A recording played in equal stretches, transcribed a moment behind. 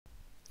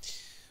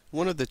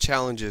One of the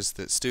challenges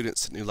that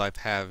students at New Life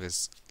have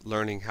is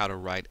learning how to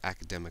write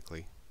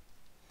academically.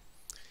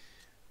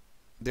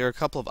 There are a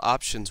couple of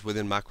options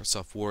within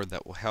Microsoft Word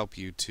that will help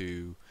you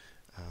to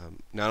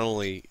not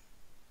only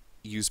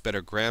use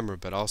better grammar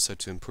but also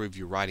to improve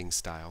your writing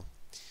style.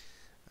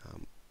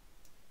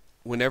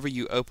 Whenever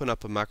you open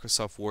up a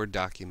Microsoft Word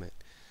document,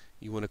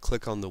 you want to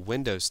click on the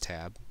Windows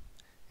tab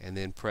and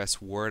then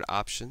press Word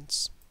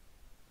Options.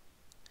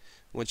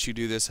 Once you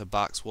do this, a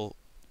box will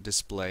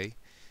display,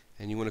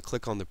 and you want to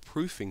click on the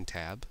Proofing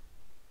tab,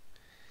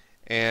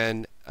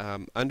 and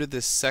under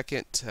this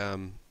second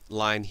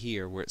line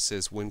here where it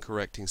says when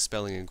correcting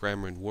spelling and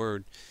grammar in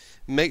Word,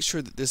 make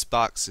sure that this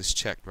box is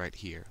checked right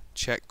here.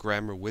 Check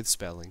grammar with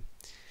spelling,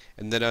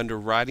 and then under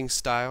writing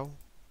style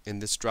in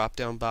this drop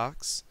down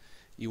box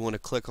you want to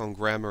click on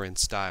grammar and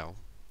style.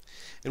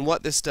 And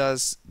what this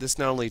does, this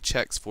not only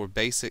checks for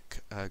basic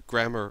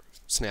grammar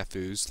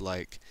snafus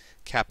like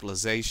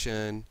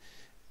capitalization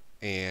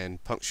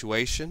and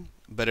punctuation,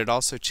 but it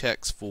also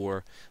checks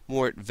for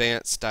more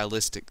advanced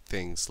stylistic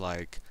things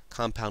like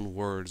compound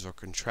words or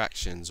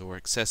contractions or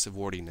excessive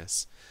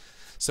wordiness.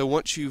 So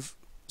once you've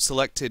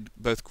selected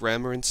both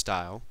grammar and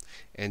style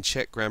and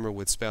check grammar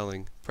with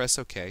spelling, press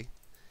OK,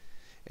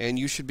 and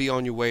you should be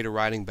on your way to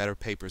writing better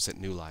papers at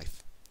New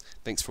Life.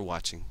 Thanks for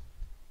watching.